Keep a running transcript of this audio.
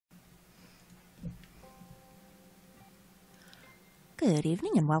Good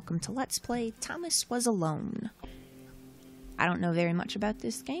evening and welcome to Let's Play Thomas Was Alone. I don't know very much about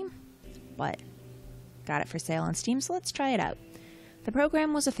this game, but got it for sale on Steam, so let's try it out. The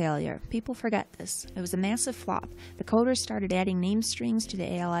program was a failure. People forget this. It was a massive flop. The coders started adding name strings to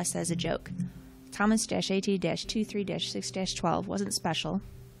the ALS as a joke. Thomas-AT-23-6-12 wasn't special,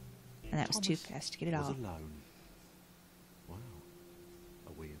 and that was too fast to get it all. Alone. Wow,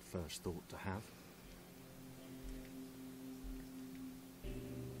 a weird first thought to have.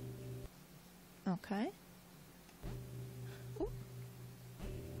 Okay. Ooh.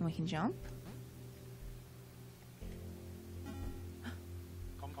 And we can jump.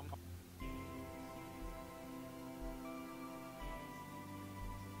 Come.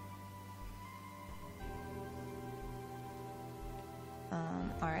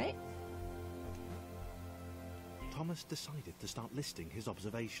 Alright. Thomas decided to start listing his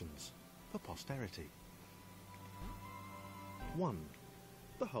observations for posterity. 1.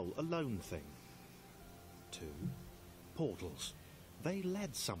 The whole alone thing. 2. Portals. They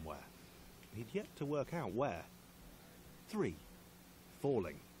led somewhere. He'd yet to work out where. 3.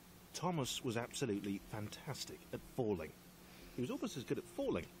 Falling. Thomas was absolutely fantastic at falling. He was almost as good at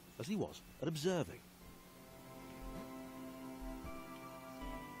falling as he was at observing.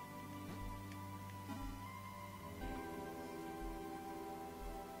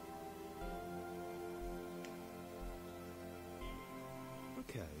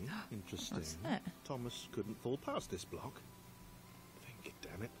 Okay, interesting. What's that? Thomas couldn't fall past this block. Think,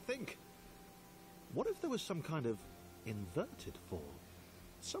 damn it, think. What if there was some kind of inverted fall?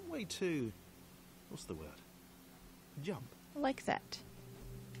 Some way to... what's the word? Jump. Like that.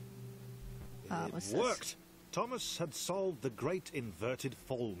 What's It this? worked! Thomas had solved the great inverted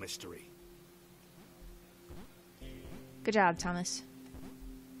fall mystery. Good job, Thomas.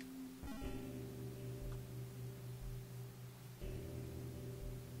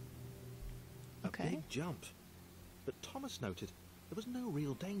 Okay. A big jump. But Thomas noted there was no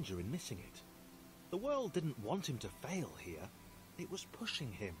real danger in missing it. The world didn't want him to fail here. It was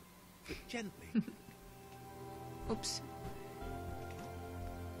pushing him, but gently. Oops.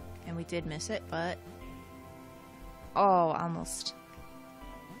 And we did miss it, but... oh, almost.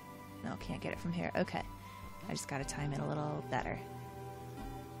 No, can't get it from here. Okay. I just gotta time it a little better.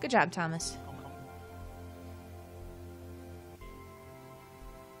 Good job, Thomas.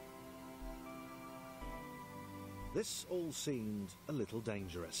 This all seemed a little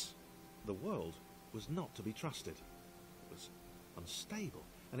dangerous. The world was not to be trusted. It was unstable,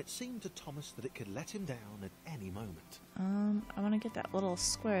 and it seemed to Thomas that it could let him down at any moment. I want to get that little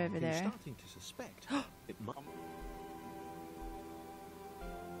square over He was there. starting to suspect it might...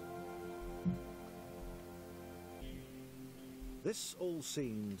 This all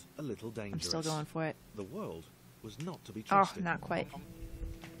seemed a little I'm dangerous. still going for it. The world was not to be Oh, trusted. not quite.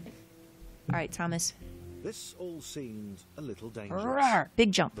 Alright, Thomas. This all seemed a little dangerous. Roar!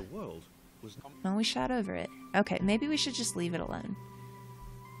 Big jump. The world was not... No, we shot over it. Okay, maybe we should just leave it alone.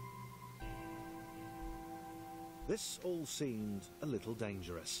 This all seemed a little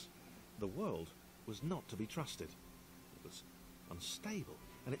dangerous. The world was not to be trusted. It was unstable,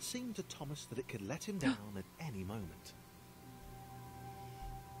 and it seemed to Thomas that it could let him down at any moment.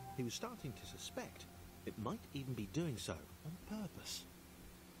 He was starting to suspect it might even be doing so on purpose.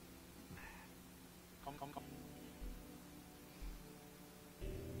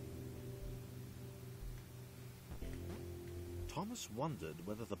 Thomas wondered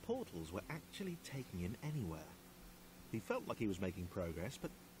whether the portals were actually taking him anywhere. He felt like he was making progress,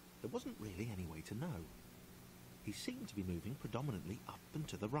 but there wasn't really any way to know. He seemed to be moving predominantly up and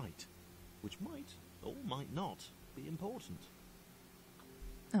to the right, which might, or might not, be important.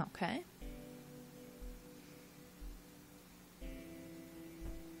 Okay.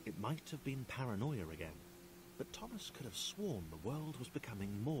 It might have been paranoia again, but Thomas could have sworn the world was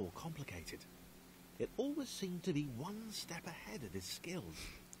becoming more complicated. It always seemed to be one step ahead of his skills.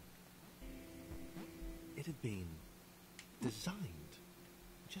 It had been designed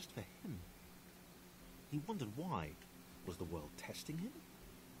just for him. He wondered why. Was the world testing him?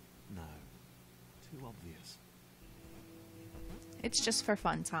 No. Too obvious. It's just for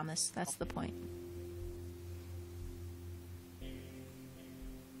fun, Thomas. That's the point.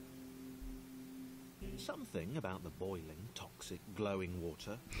 Something about the boiling, toxic, glowing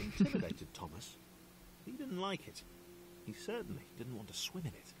water intimidated Thomas. He didn't like it. He certainly didn't want to swim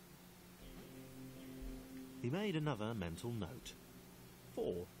in it. He made another mental note.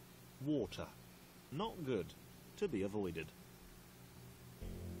 4. Water. Not good. To be avoided.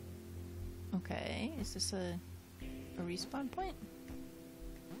 Okay, is this a respawn point?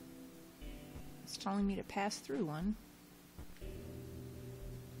 It's telling me to pass through one.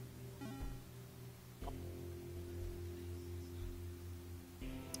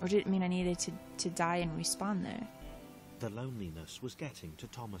 Or did it mean I needed to die and respawn there? The loneliness was getting to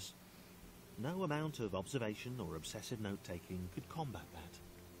Thomas. No amount of observation or obsessive note-taking could combat that.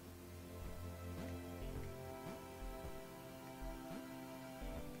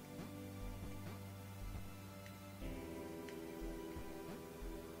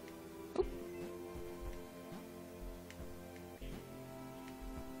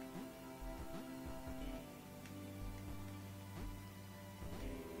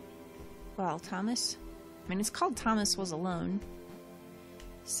 Well, Thomas? I mean, it's called Thomas Was Alone.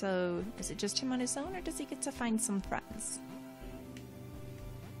 So, is it just him on his own, or does he get to find some friends?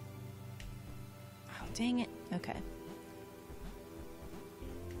 Oh, dang it. Okay.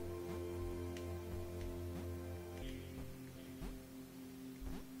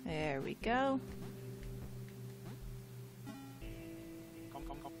 There we go. Come.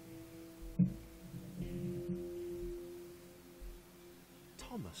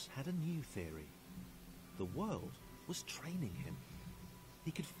 Thomas had a new theory. The world was training him.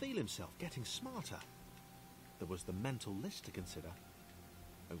 He could feel himself getting smarter. There was the mental list to consider.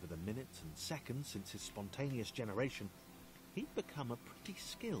 Over the minutes and seconds since his spontaneous generation, he'd become a pretty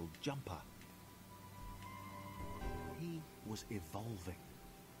skilled jumper. He was evolving.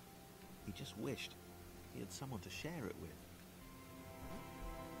 He just wished he had someone to share it with.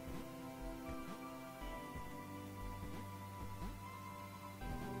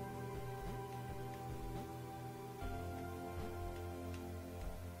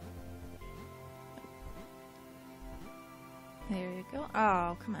 There you go.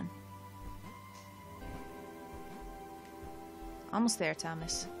 Oh, come on. Almost there,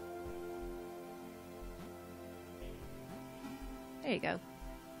 Thomas. There you go.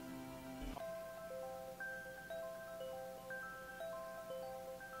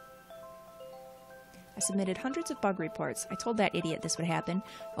 I submitted hundreds of bug reports. I told that idiot this would happen.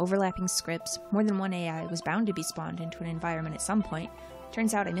 Overlapping scripts. More than one AI was bound to be spawned into an environment at some point.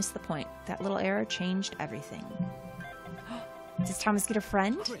 Turns out I missed the point. That little error changed everything. Does Thomas get a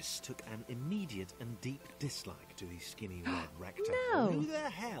friend? Chris took an immediate and deep dislike to the skinny red rectangle. No. Who the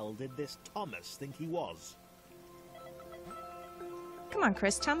hell did this Thomas think he was? Come on,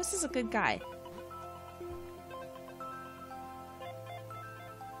 Chris. Thomas is a good guy.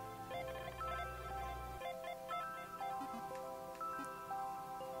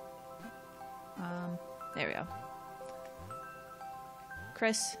 There we go.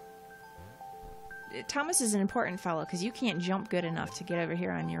 Chris. Thomas is an important fellow because you can't jump good enough to get over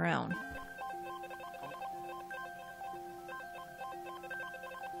here on your own.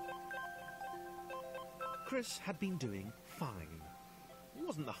 Chris had been doing fine. He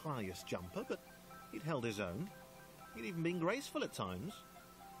wasn't the highest jumper, but he'd held his own. He'd even been graceful at times.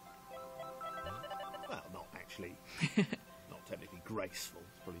 Well, not actually. Not technically graceful.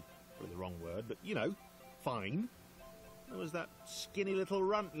 It's probably the wrong word, but, you know, fine. There was that skinny little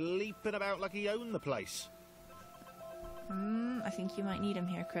runt leaping about like he owned the place. I think you might need him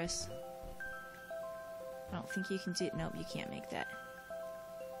here, Chris. I don't think you can do it. Nope, you can't make that.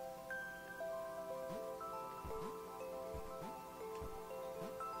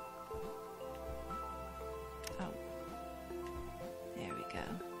 Oh. There we go.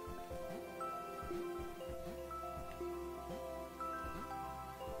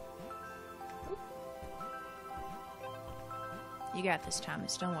 You got this,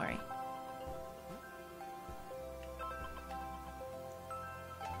 Thomas. Don't worry.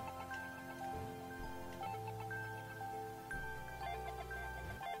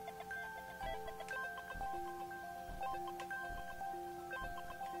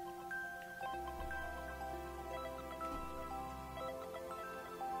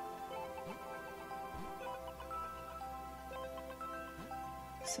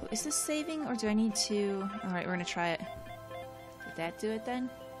 So is this saving, or do I need to... Alright, we're gonna try it. Did that do it then?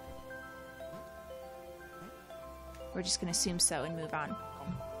 We're just gonna assume so and move on.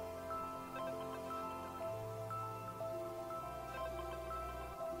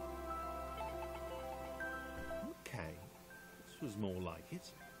 Okay, this was more like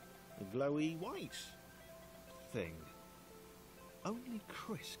it. A glowy white thing. Only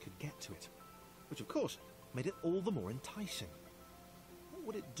Chris could get to it, which of course made it all the more enticing. What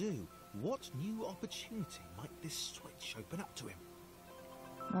would it do? What new opportunity might this switch open up to him?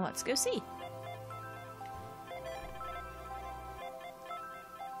 Well, let's go see.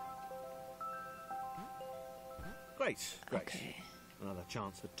 Great. Okay. Another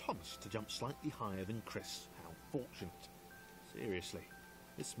chance for Thomas to jump slightly higher than Chris. How fortunate. Seriously,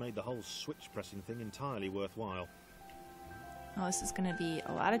 this made the whole switch pressing thing entirely worthwhile. Oh, this is gonna be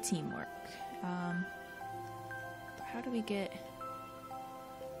a lot of teamwork. But how do we get...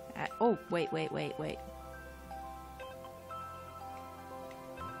 Oh, wait, wait, wait, wait.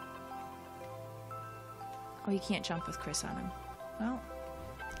 Oh, you can't jump with Chris on him. Well,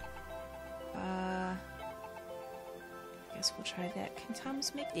 guess we'll try that. Can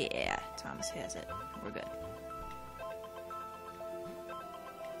Thomas make? Yeah, Thomas has it. We're good.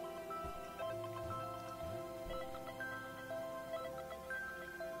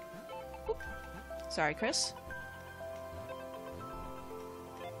 Oop. Sorry, Chris.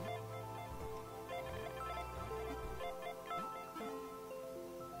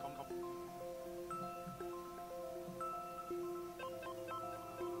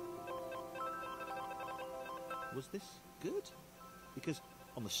 Was this good? Because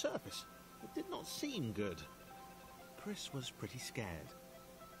on the surface, it did not seem good. Chris was pretty scared.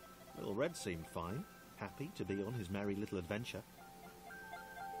 Little Red seemed fine, happy to be on his merry little adventure.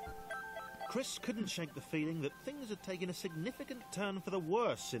 Chris couldn't shake the feeling that things had taken a significant turn for the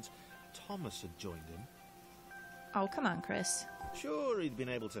worse since Thomas had joined him. Oh, come on, Chris. Sure, he'd been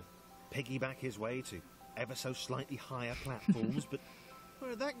able to piggyback his way to ever so slightly higher platforms, but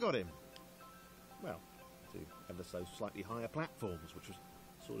where had that got him? Well, to ever so slightly higher platforms, which was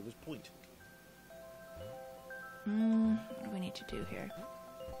sort of his point. What do we need to do here?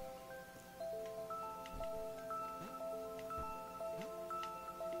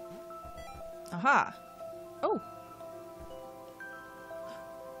 Aha! Oh!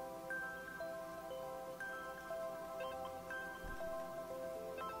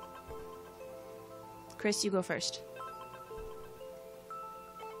 Chris, you go first.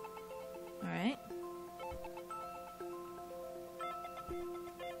 Alright.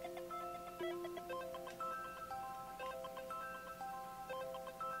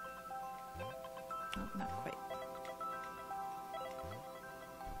 Oh, not quite.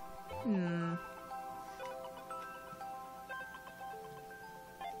 No,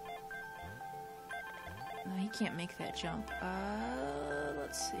 he can't make that jump.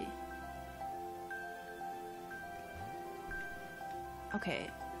 Let's see. Okay,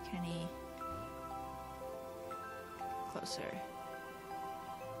 can he... Closer.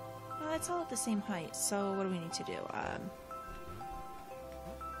 Well, it's all at the same height, so what do we need to do?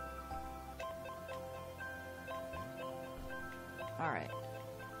 Alright.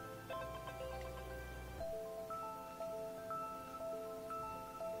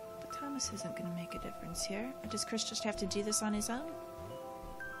 But Thomas isn't going to make a difference here. Does Chris just have to do this on his own?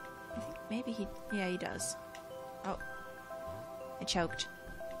 I think maybe he... Yeah, he does. Oh. I choked.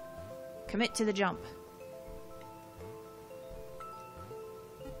 Commit to the jump.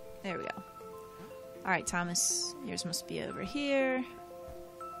 There we go. Alright, Thomas. Yours must be over here.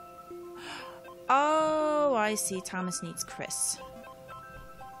 Oh, I see. Thomas needs Chris.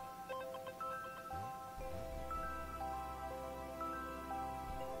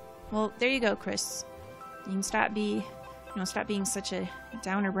 Well, there you go, Chris. You can stop being such a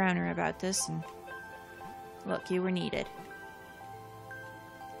downer browner about this, and look, you were needed.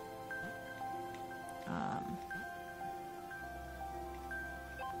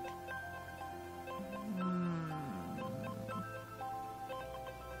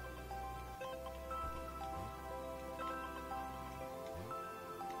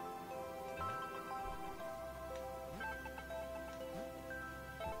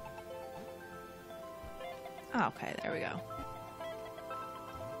 Oh, okay, there we go.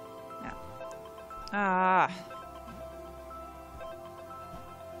 Now. Ah.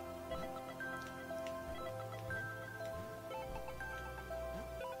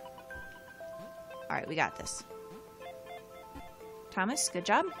 Alright, we got this. Thomas, good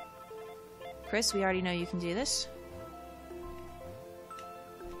job. Chris, we already know you can do this.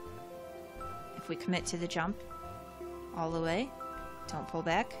 If we commit to the jump all the way, don't pull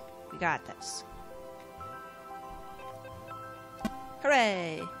back, we got this.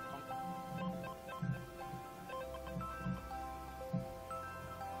 Hooray!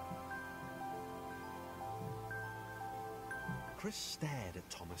 Chris stared at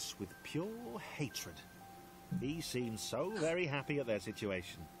Thomas with pure hatred. He seemed so very happy at their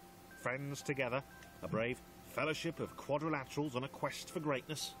situation. Friends together, a brave fellowship of quadrilaterals on a quest for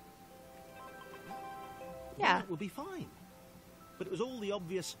greatness. Yeah. That would be fine. But it was all the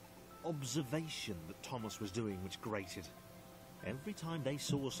obvious observation that Thomas was doing which grated. Every time they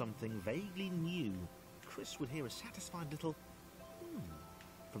saw something vaguely new, Chris would hear a satisfied little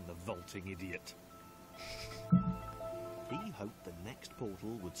from the vaulting idiot. He hoped the next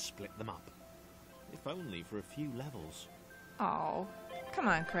portal would split them up, if only for a few levels. Oh, come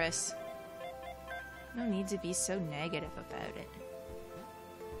on, Chris. No need to be so negative about it.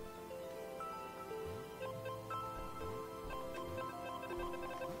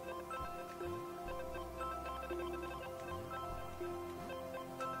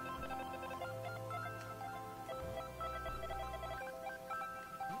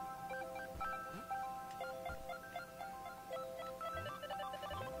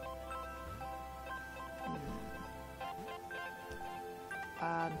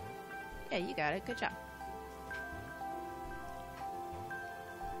 Yeah, you got it. Good job.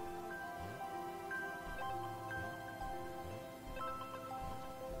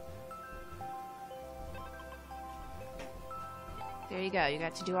 There you go. You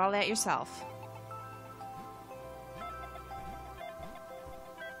got to do all that yourself.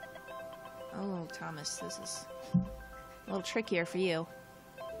 Oh, Thomas, this is a little trickier for you.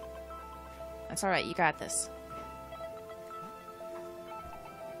 That's alright, you got this.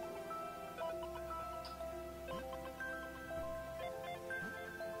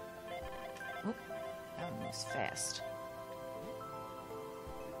 Oh, that one moves fast.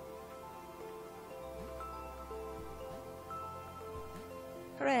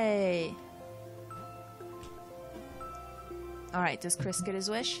 Hooray! Alright, does Chris get his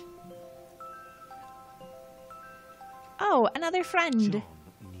wish? Oh, another friend! John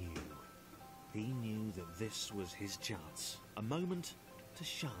knew. He knew that this was his chance. A moment to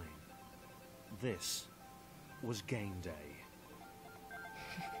shine. This was game day.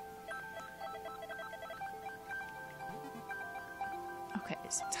 Okay,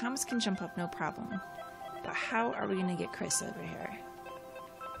 so Thomas can jump up, no problem. But how are we going to get Chris over here?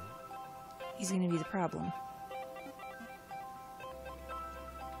 He's going to be the problem.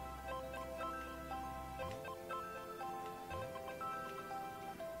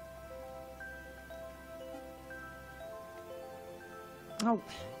 Oh.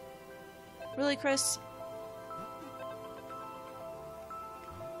 Really, Chris?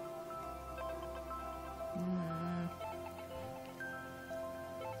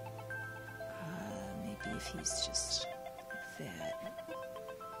 Maybe if he's just like that.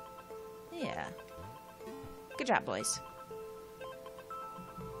 Yeah. Good job, boys.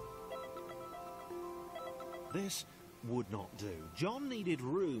 This would not do. John needed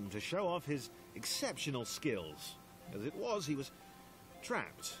room to show off his exceptional skills. As it was, he was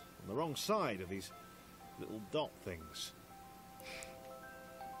trapped on the wrong side of these little dot things.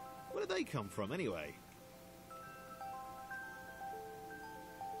 Where did they come from, anyway?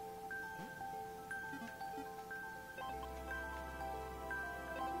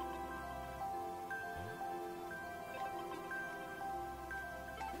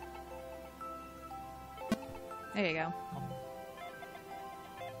 There you go.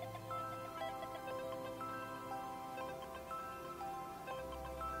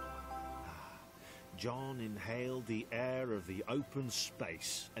 John inhaled the air of the open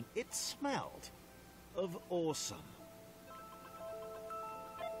space, and it smelled of awesome.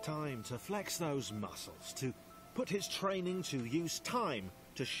 Time to flex those muscles, to put his training to use, time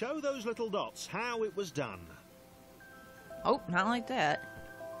to show those little dots how it was done. Oh, not like that.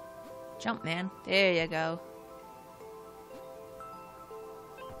 Jump, man. There you go.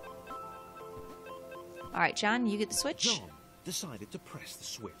 Alright, John, you get the switch. John decided to press the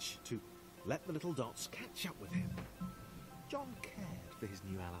switch to let the little dots catch up with him. John cared for his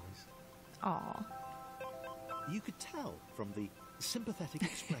new allies. Aw. You could tell from the sympathetic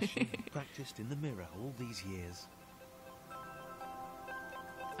expression he practiced in the mirror all these years.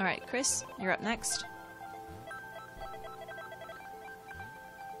 Alright, Chris, you're up next.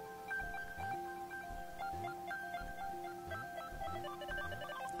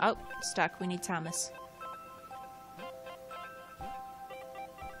 Oh, stuck. We need Thomas.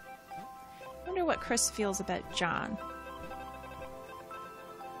 Wonder what Chris feels about John.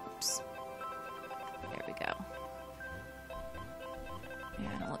 Oops. There we go.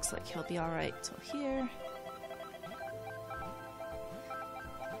 Yeah, and it looks like he'll be alright till here.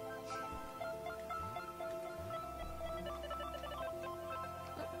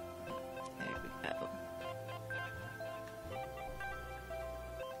 There we go.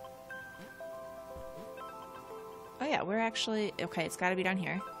 Oh yeah, we're actually... Okay, it's gotta be down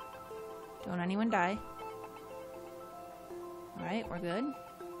here. Don't anyone die. Alright, we're good.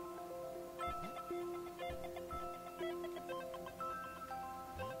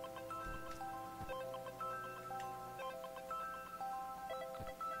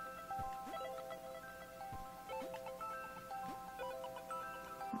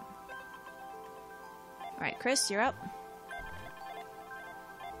 Alright, Chris, you're up.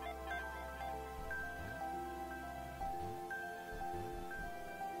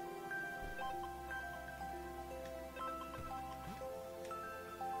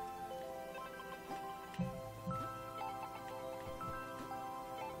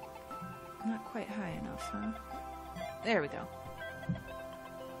 Not quite high enough, huh? There we go.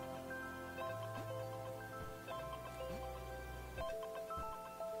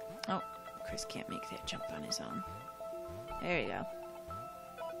 Oh, Chris can't make that jump on his own. There you go.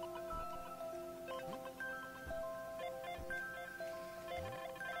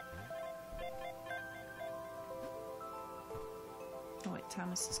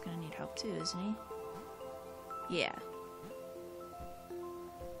 Thomas is gonna need help too, isn't he? Yeah.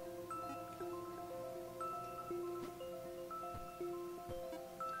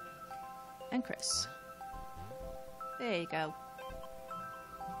 And Chris. There you go.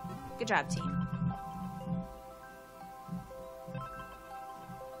 Good job, team.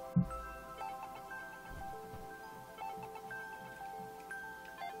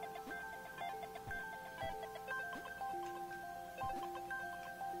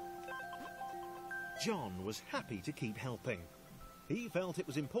 John was happy to keep helping. He felt it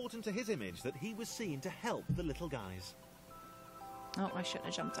was important to his image that he was seen to help the little guys. Oh, I shouldn't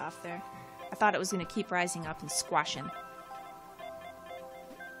have jumped off there. I thought it was going to keep rising up and squash him.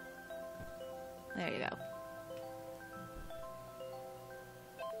 There you go.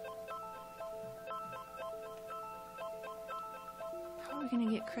 How are we going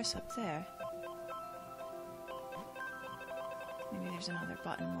to get Chris up there? Maybe there's another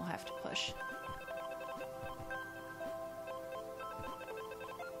button we'll have to push.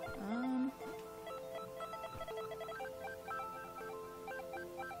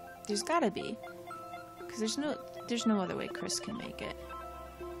 There's gotta be. Because there's no other way Chris can make it.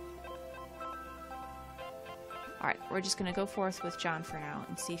 Alright, we're just gonna go forth with John for now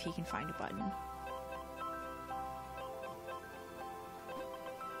and see if he can find a button.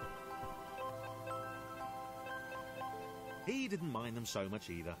 He didn't mind them so much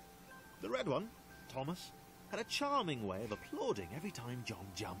either. The red one, Thomas, had a charming way of applauding every time John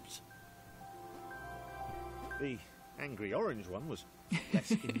jumped. The angry orange one was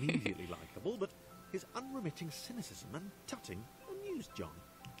less immediately likable, but his unremitting cynicism and tutting amused John.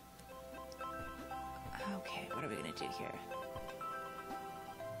 Okay, what are we gonna do here?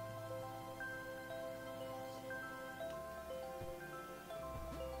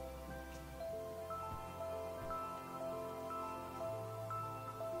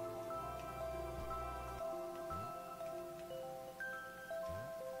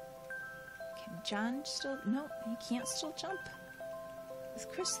 Can John still... No, he can't still jump. With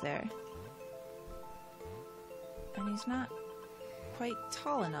Chris there. And he's not quite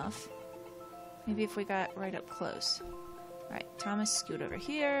tall enough. Maybe if we got right up close. Alright, Thomas, scoot over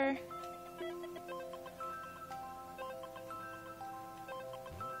here.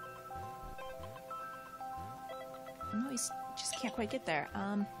 No, he just can't quite get there.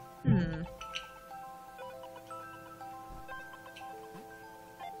 And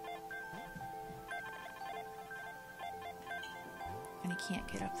he can't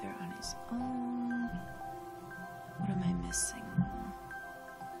get up there on his own. What am I missing?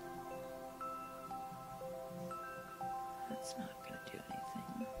 That's not going to do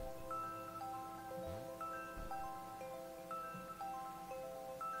anything.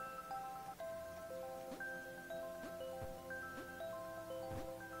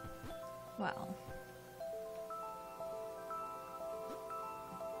 Well.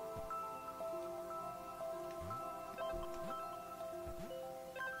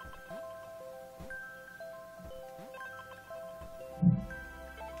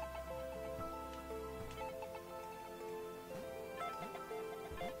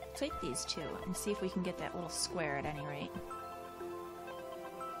 Take these two and see if we can get that little square at any rate.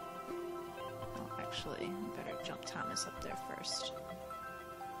 Oh, actually, we better jump Thomas up there first.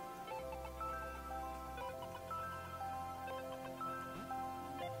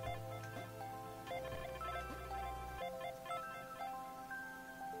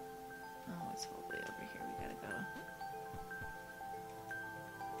 Oh, it's all the way over here. We gotta go.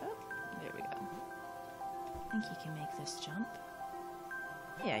 Oh, there we go. I think he can make this jump.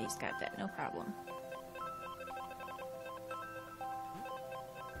 Yeah, he's got that, no problem.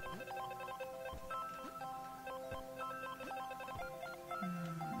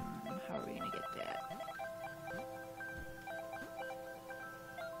 How are we gonna get that?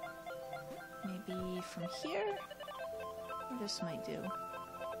 Maybe from here? Or this might do.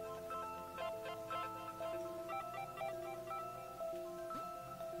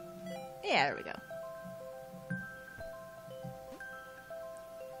 Yeah, there we go.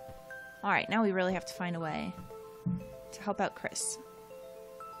 Alright, now we really have to find a way to help out Chris.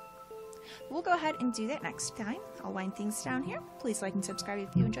 We'll go ahead and do that next time. I'll wind things down here. Please like and subscribe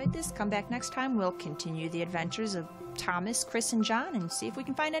if you enjoyed this. Come back next time. We'll continue the adventures of Thomas, Chris, and John and see if we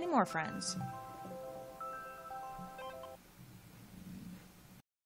can find any more friends.